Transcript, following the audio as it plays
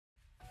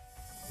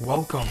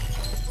Welcome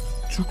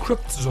to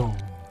Cript Zone.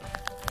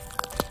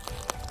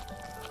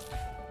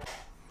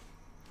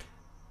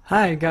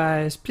 Hi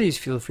guys, please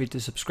feel free to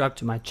subscribe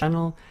to my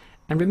channel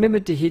and remember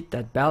to hit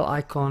that bell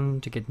icon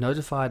to get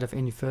notified of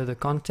any further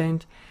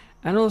content,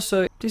 and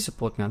also please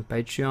support me on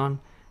Patreon.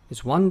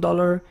 It's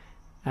 $1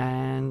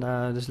 and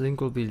this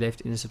link will be left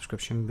in the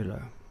description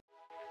below.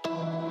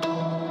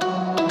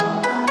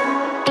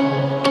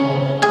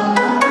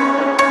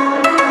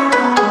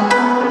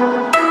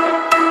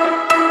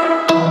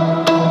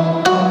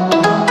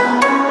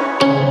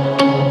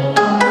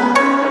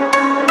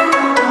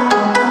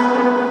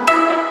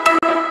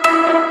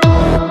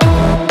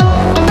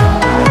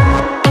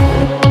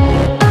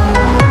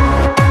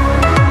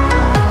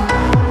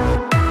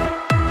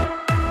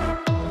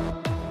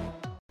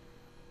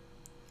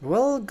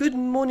 Well, good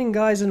morning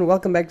guys, and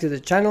welcome back to the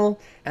channel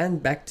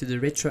and back to the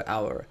retro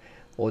hour,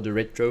 or the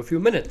retro few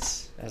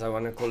minutes as I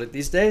want to call it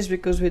these days,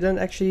 because we don't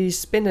actually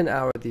spend an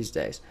hour these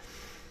days.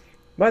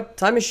 But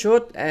time is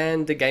short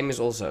and the game is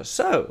also.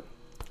 So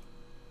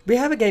we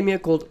have a game here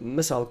called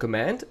Missile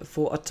Command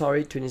for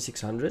Atari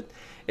 2600.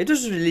 It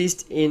was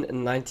released in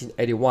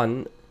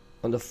 1981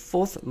 on the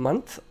 4th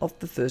month of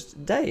the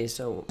first day.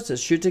 So it's a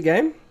shooter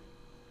game.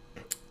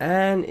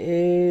 And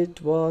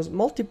it was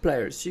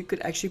multiplayer, so you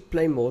could actually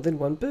play more than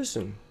one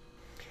person.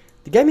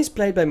 The game is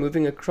played by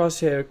moving a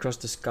crosshair across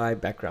the sky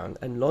background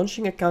and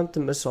launching a counter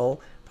missile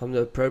from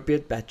the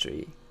appropriate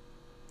battery.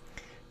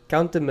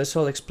 Counter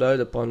missile explode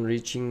upon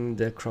reaching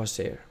the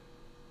crosshair,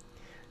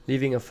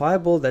 leaving a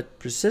fireball that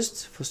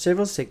persists for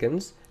several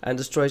seconds and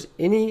destroys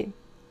any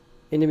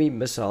enemy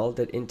missile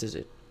that enters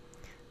it.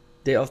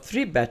 There are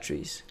 3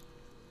 batteries,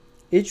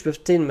 each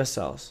with 10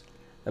 missiles.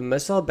 A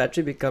missile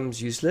battery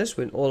becomes useless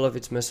when all of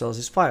its missiles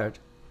is fired,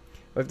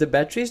 or if the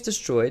battery is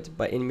destroyed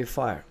by enemy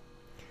fire.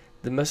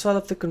 The missile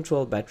of the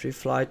control battery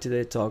fly to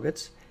their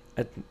targets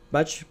at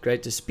much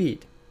greater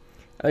speed.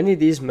 Only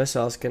these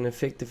missiles can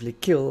effectively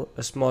kill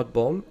a smart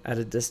bomb at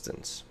a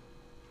distance.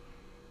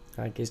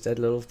 I guess that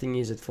little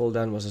thingies that fall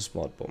down was a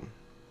smart bomb.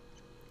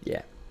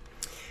 Yeah.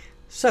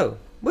 So,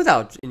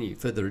 without any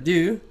further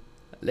ado,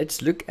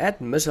 let's look at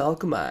Missile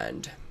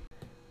Command.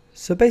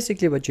 So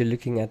basically what you're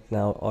looking at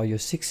now are your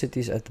 6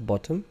 cities at the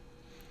bottom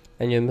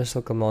and your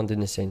missile command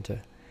in the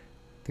center.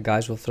 The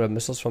guys will throw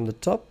missiles from the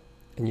top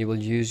and you will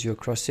use your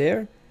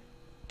crosshair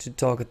to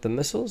target the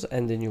missiles,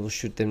 and then you will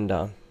shoot them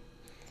down.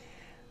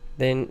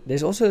 Then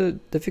there's also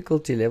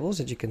difficulty levels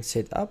that you can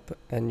set up,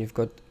 and you've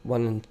got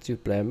 1 and 2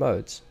 player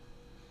modes.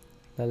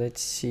 Now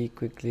let's see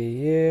quickly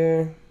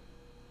here.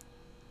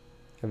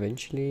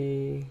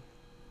 Eventually,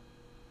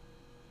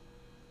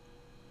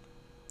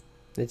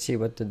 let's see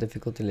what the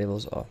difficulty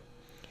levels are.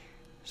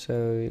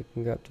 So you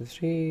can go up to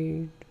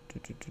 3.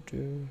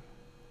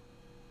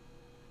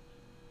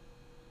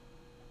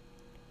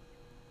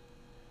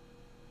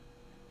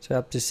 So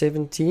up to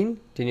 17,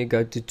 then you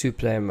go to 2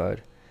 player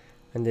mode,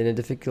 and then the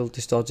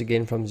difficulty starts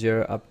again from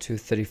 0 up to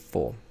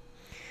 34.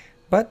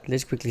 But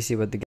let's quickly see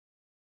what the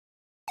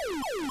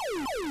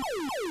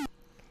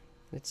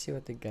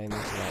game is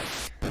like.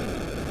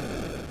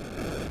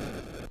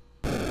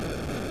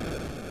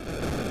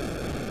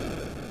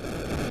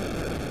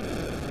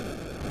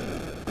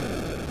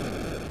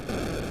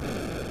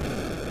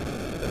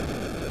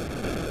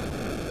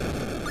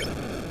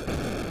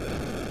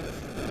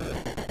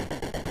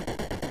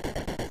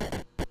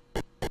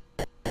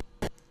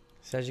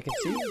 So as you can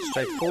see,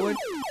 straightforward.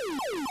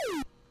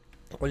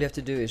 All you have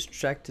to do is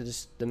track to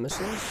the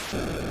missiles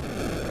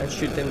and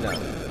shoot them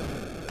down.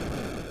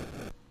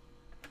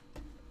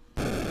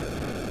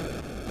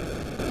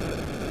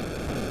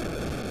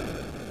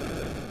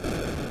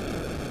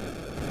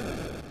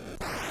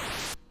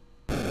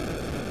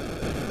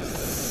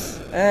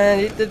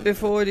 And hit it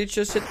before it hits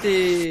your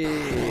city.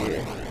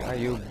 Are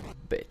you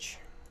bitch?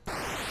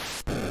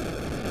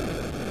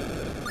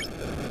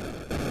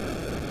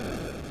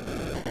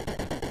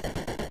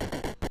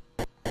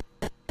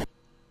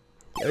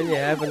 You only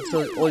have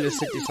until all your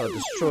cities are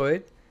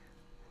destroyed,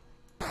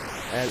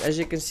 and as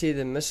you can see,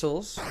 the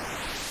missiles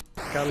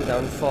come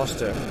down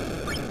faster.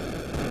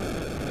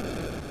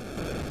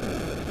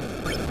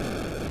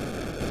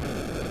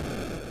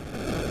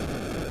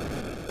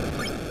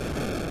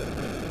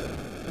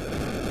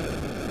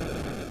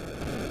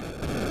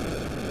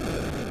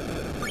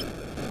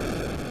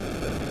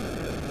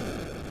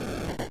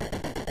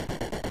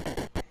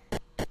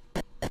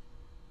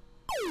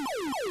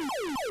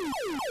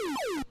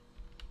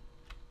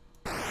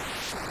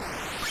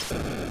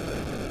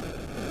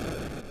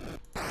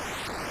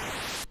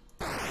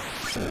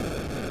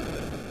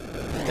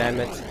 Damn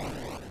it.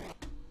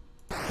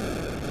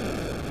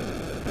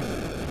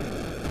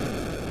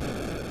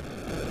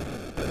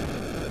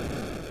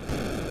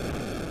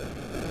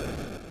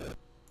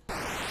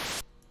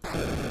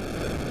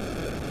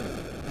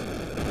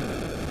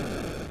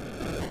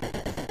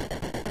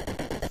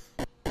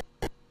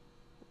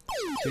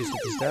 Two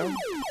cities down.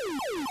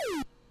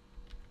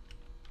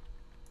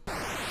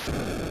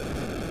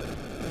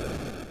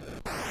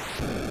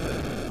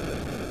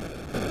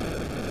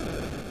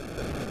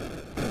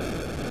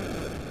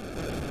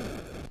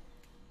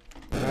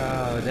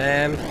 Oh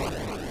damn.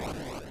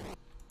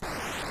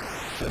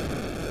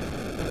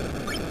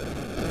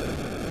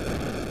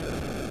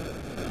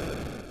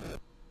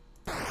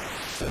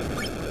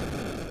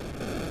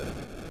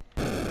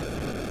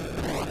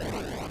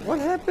 What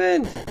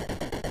happened?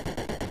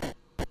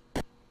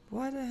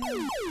 What the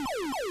hell?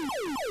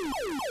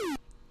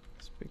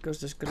 It's because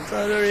this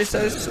controller is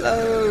so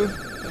slow.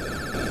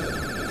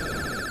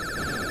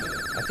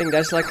 I think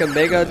that's like a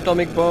mega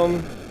atomic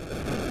bomb.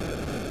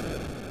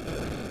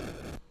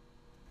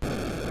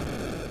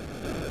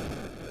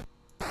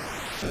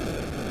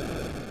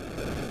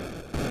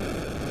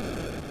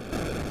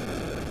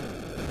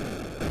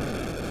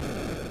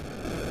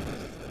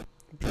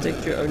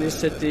 Protect your only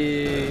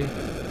city.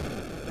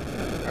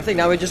 I think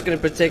now we're just gonna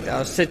protect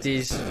our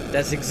cities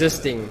that's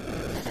existing.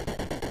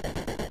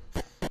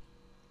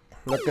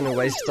 I'm not gonna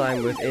waste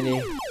time with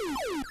any.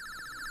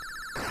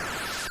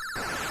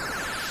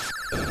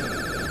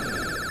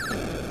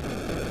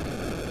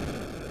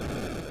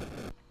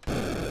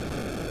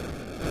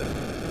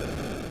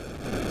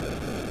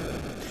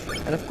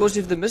 And of course,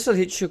 if the missile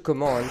hits your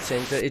command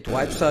center, it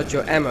wipes out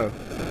your ammo.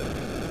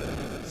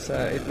 So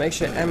it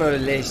makes your ammo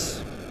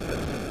less.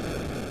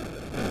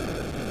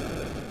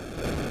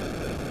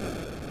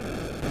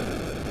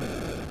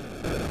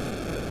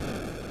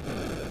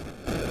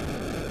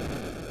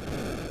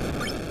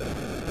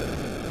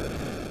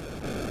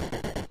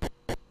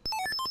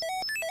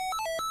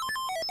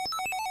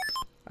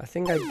 I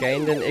think I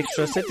gained an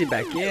extra city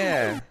back,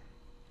 yeah.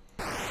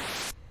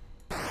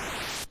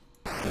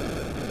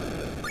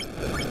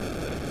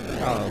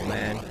 Oh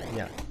man,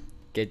 yeah.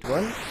 Get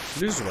one,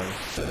 lose one.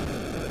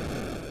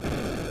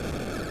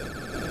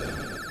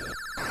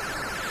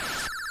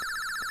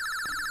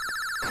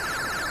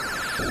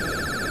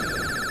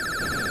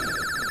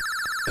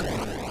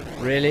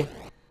 Really?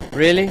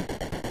 Really?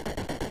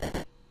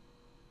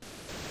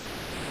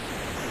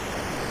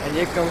 And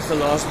here comes the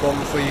last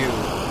bomb for you.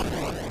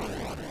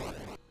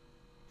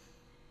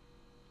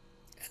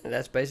 And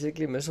that's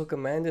basically Missile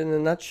Command in a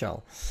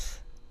nutshell.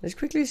 Let's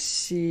quickly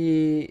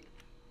see.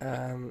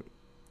 Oh,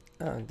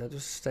 that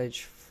was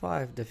stage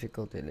 5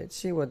 difficulty. Let's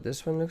see what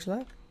this one looks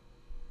like.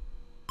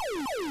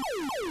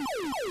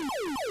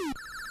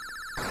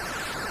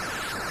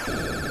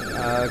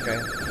 Okay.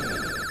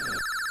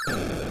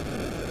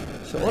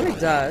 So all it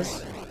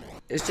does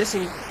is just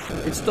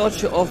it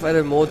starts you off at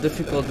a more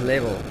difficult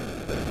level.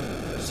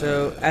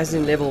 So as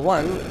in level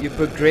 1, you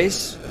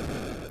progress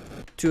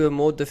to a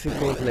more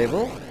difficult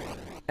level,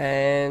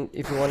 and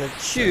if you want to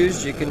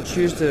choose, you can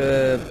choose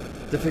the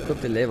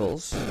difficulty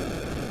levels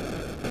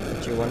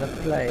that you want to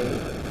play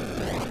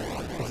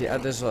if the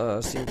others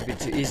seem to be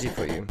too easy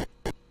for you.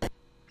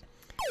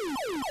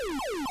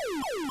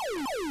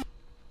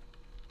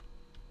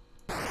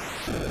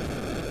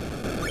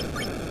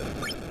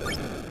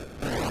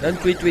 Don't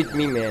tweet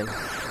me, man.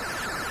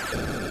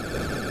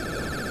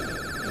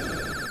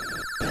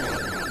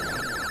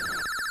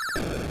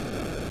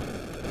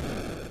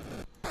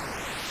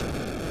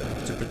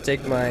 To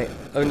protect my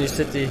only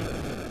city.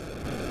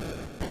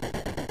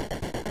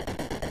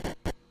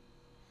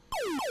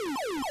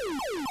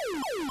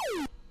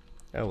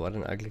 Oh, what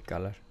an ugly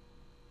color.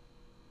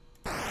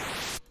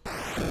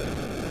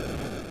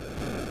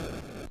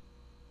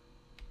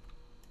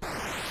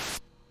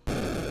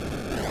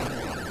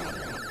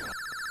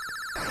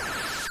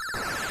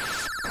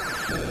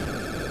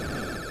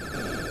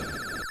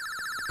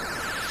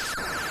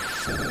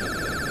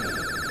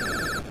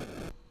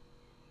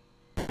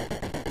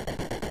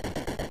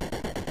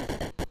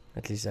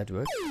 At least that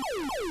works.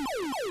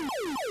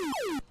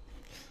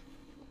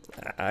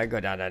 I go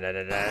down.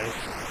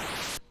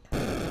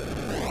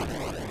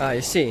 Ah,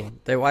 you see,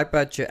 they wipe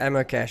out your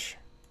ammo cache.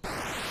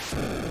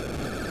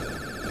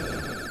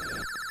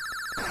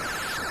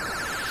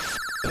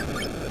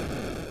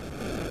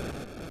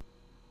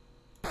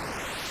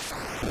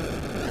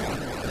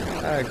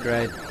 Oh,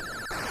 great.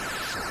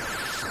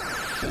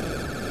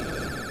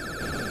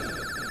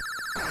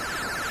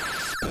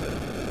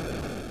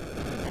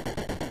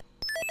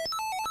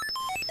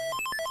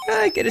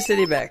 I get a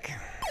city back.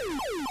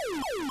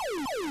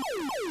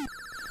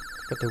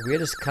 Got the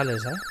weirdest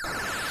colors, huh?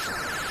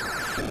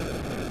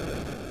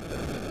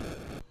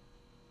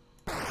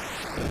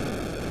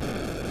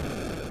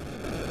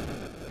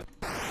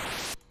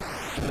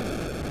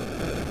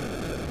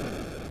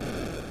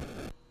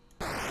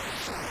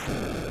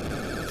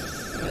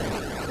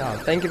 Oh,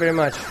 thank you very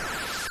much,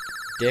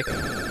 dick.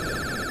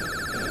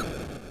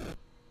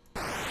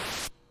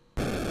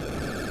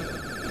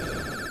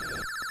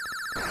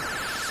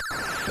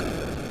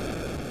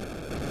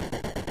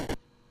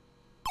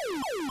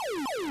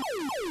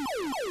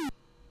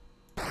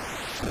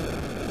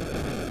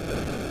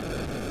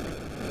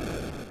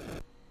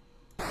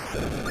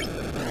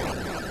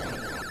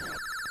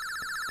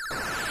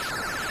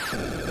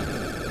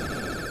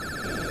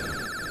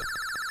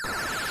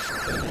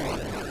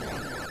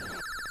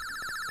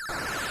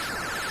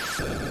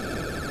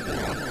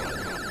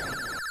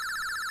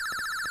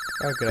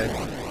 Okay.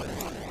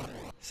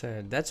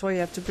 So that's why you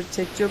have to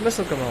protect your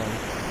missile command.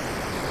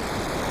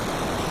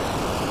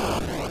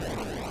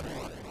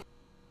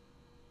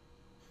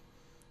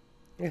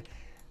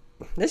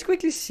 let's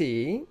quickly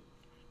see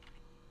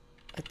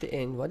at the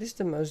end what is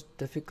the most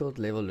difficult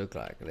level look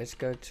like. Let's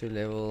go to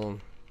level,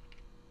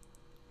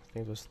 I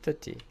think it was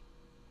 30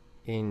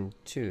 in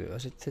 2.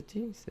 Was it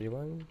 30?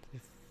 31?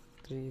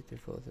 33,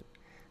 34, 30.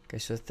 Okay,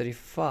 so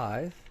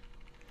 35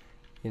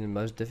 in the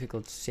most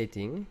difficult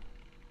setting.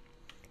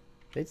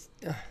 Let's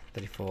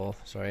 34,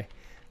 sorry.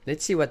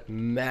 Let's see what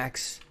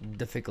max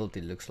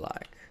difficulty looks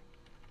like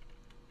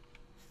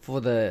for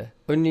the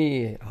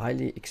only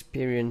highly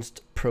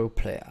experienced pro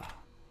player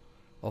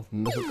of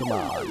Missile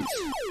Commands.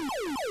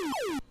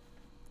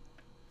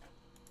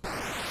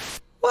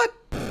 What?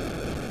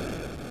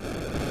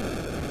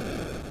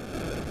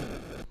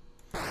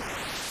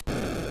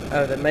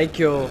 Oh, they make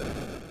your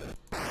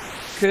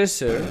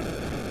cursor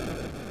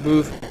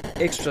move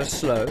extra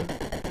slow.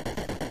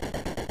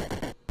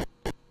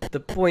 The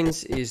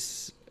points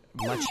is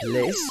much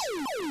less.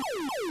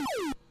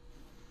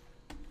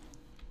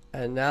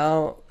 And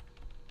now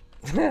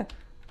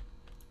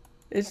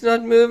it's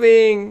not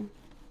moving.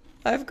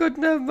 I've got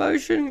no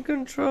motion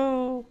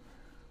control.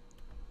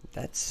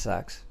 That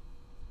sucks.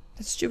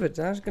 That's stupid.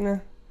 They're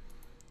gonna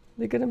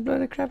blow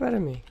the crap out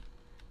of me.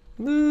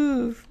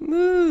 Move,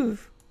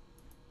 move.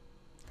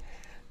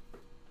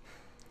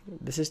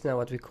 This is now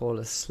what we call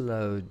a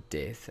slow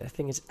death. I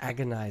think it's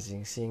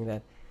agonizing seeing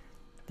that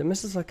the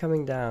missiles are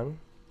coming down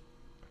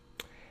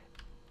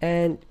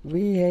and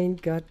we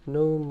ain't got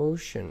no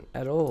motion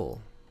at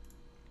all.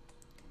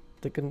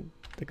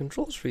 The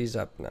controls freeze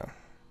up now.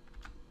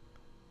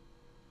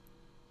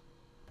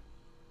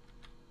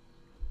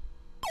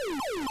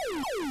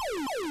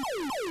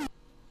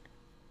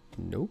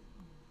 Nope.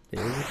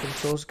 There the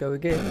controls go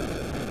again.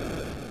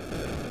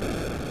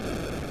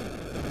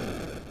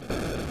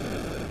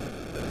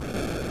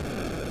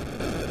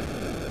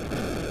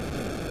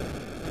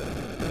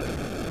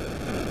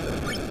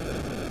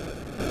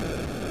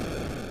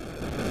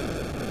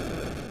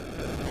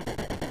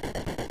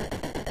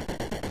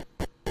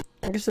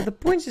 Okay, so the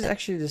points is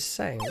actually the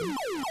same.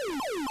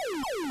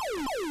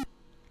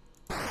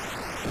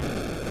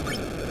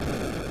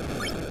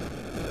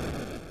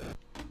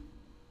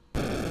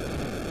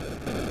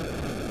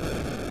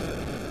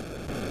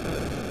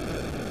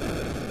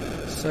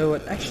 So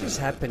what actually is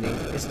happening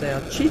is they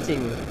are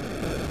cheating.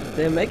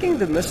 They're making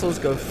the missiles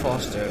go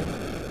faster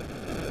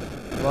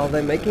while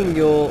they're making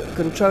your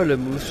controller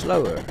move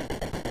slower.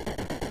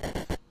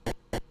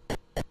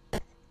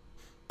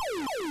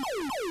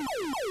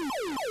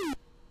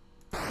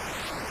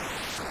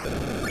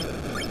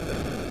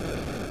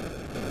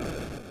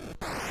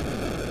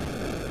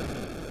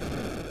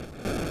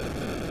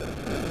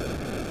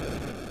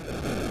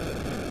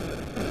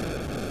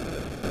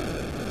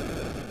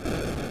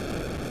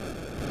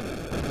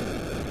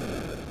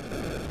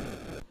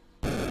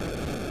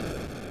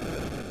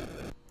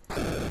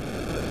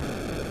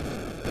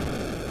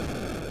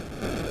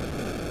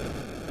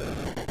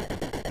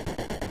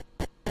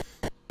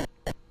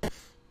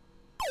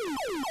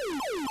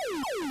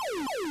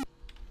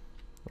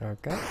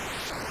 Okay.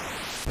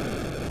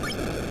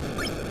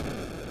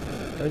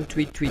 Don't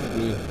tweet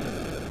me.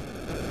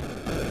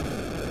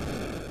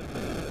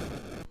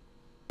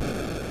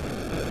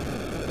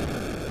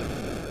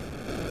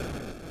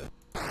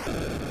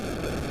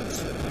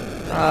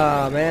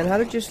 Ah man, how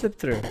did you slip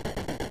through?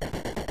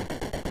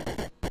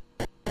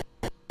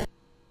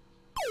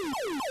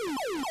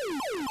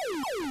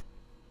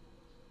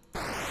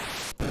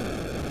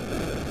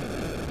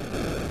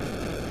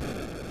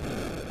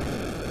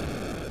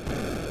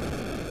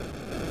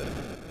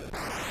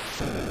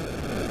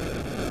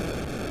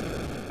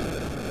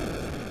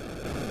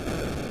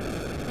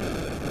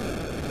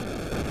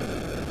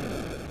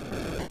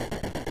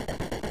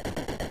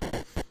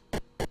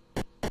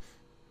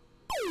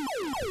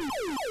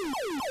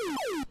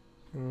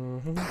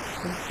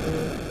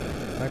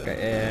 Okay,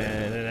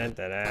 and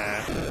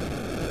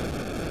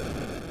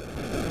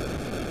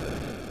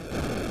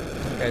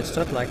okay, it's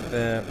not like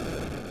the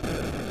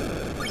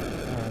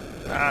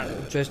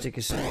joystick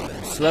is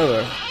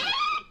slower.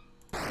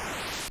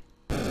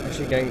 It's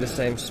actually going the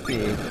same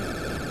speed.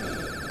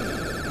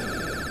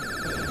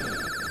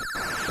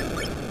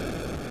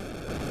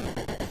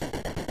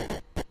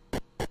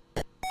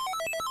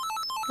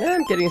 Yeah,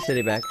 I'm getting a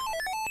city back.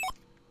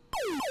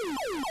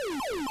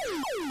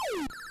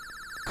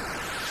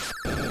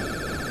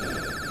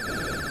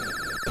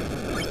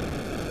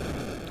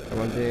 I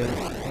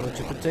want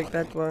to protect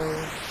that one.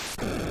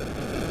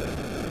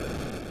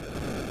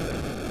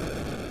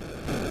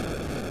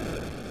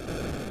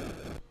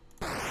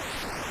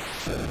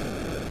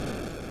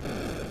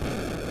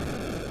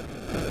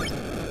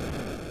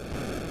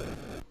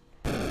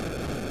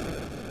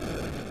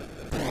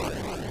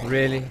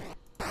 Really?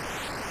 I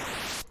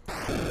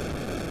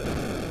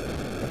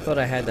thought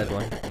I had that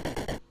one.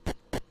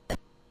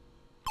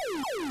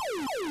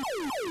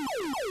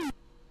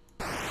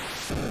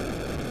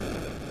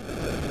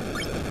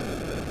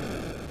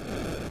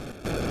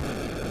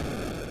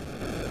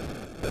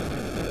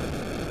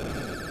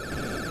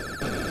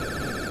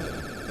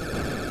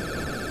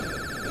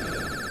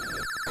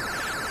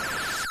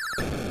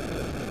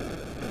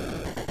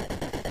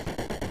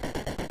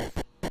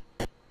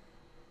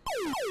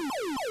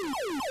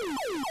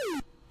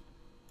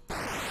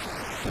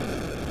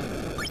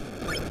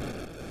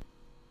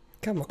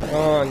 Come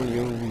on,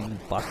 you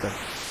bastard.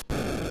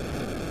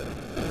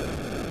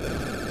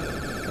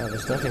 Oh,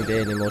 there's nothing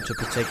there anymore to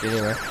protect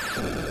anyway.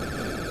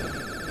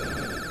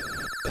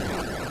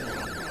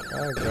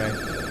 Oh, great.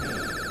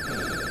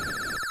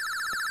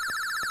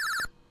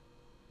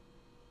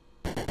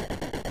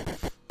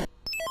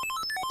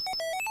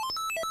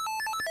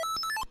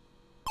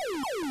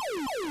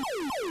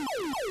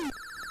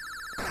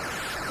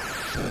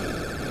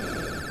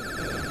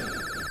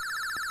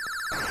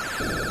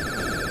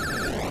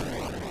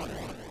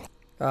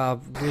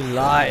 We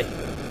lie.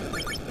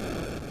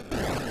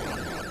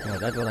 Oh,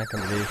 that one I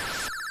can believe.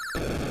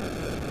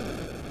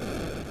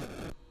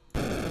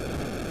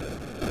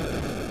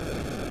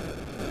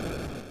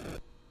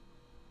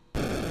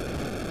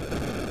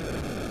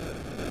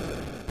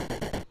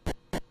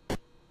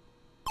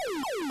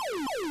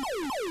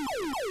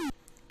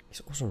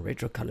 These awesome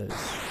retro colors.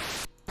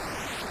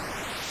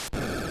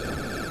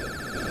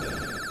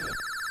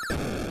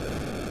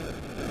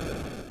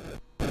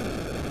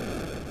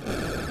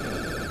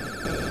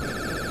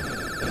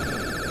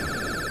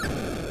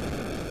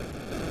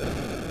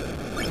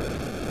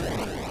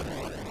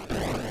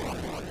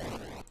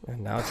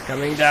 And now it's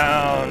coming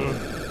down.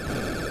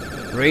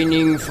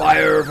 Raining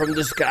fire from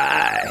the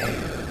sky.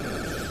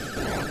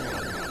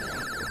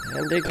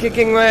 And they're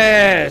kicking my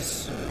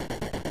ass.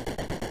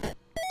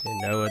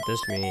 You know what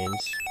this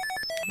means.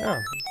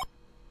 Oh.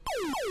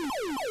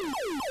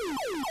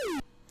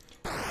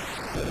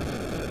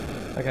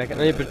 Okay, I can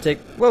only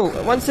protect... Whoa,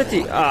 one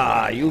city!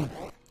 Ah, you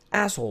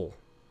asshole.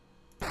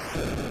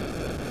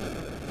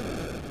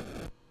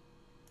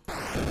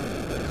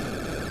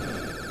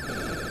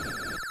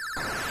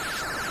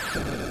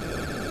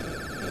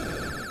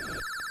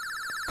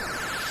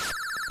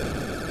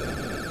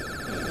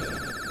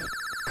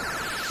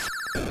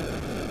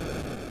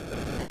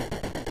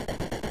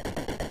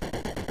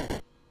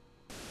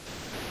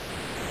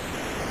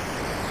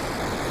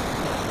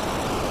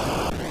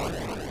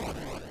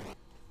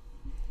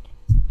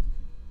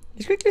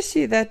 Let's quickly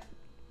see that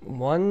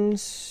one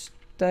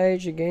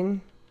stage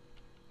again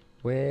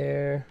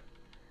where...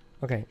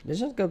 Okay, let's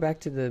not go back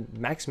to the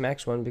max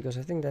one because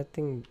I think that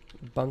thing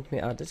bumped me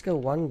out. Let's go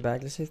one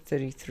back, let's say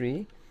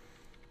 33.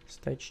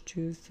 Stage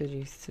 2,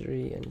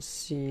 33, and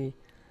see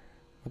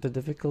what the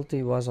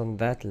difficulty was on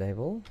that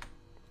level.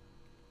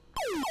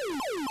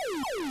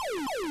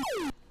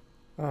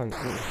 Oh,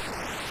 no.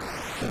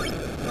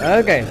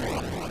 Okay,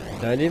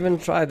 don't even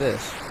try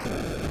this.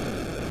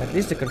 At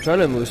least the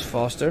controller moves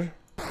faster.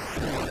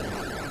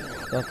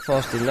 Not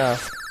fast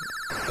enough.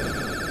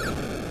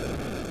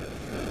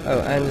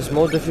 Oh, and it's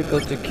more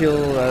difficult to kill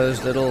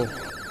those little...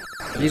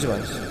 These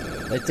ones.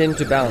 They tend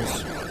to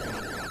bounce.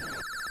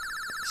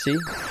 See?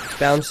 It's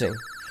bouncing.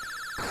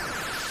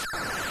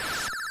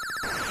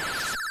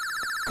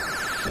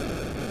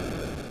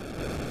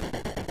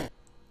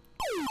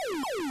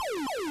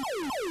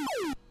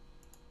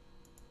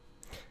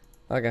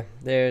 Okay,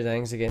 there it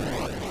hangs again.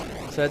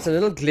 So it's a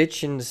little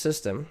glitch in the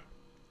system.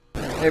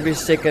 Every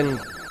second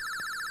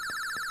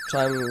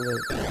time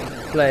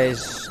it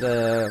plays,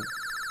 the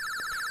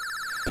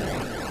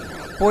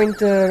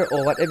pointer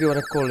or whatever you want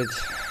to call it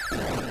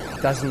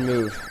doesn't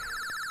move.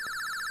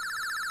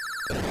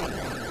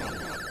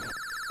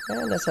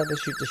 And that's how they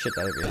shoot the shit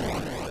out of you.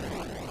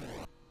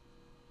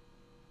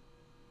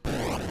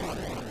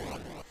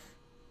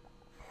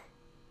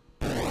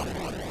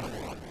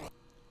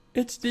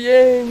 It's the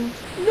end!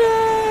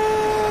 No!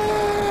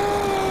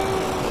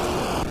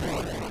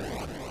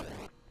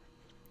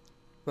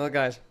 Well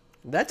guys,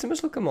 that's a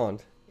Missile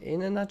Command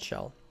in a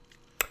nutshell.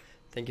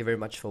 Thank you very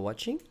much for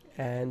watching,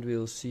 and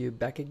we'll see you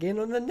back again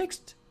on the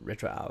next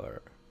Retro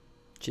Hour.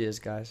 Cheers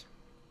guys.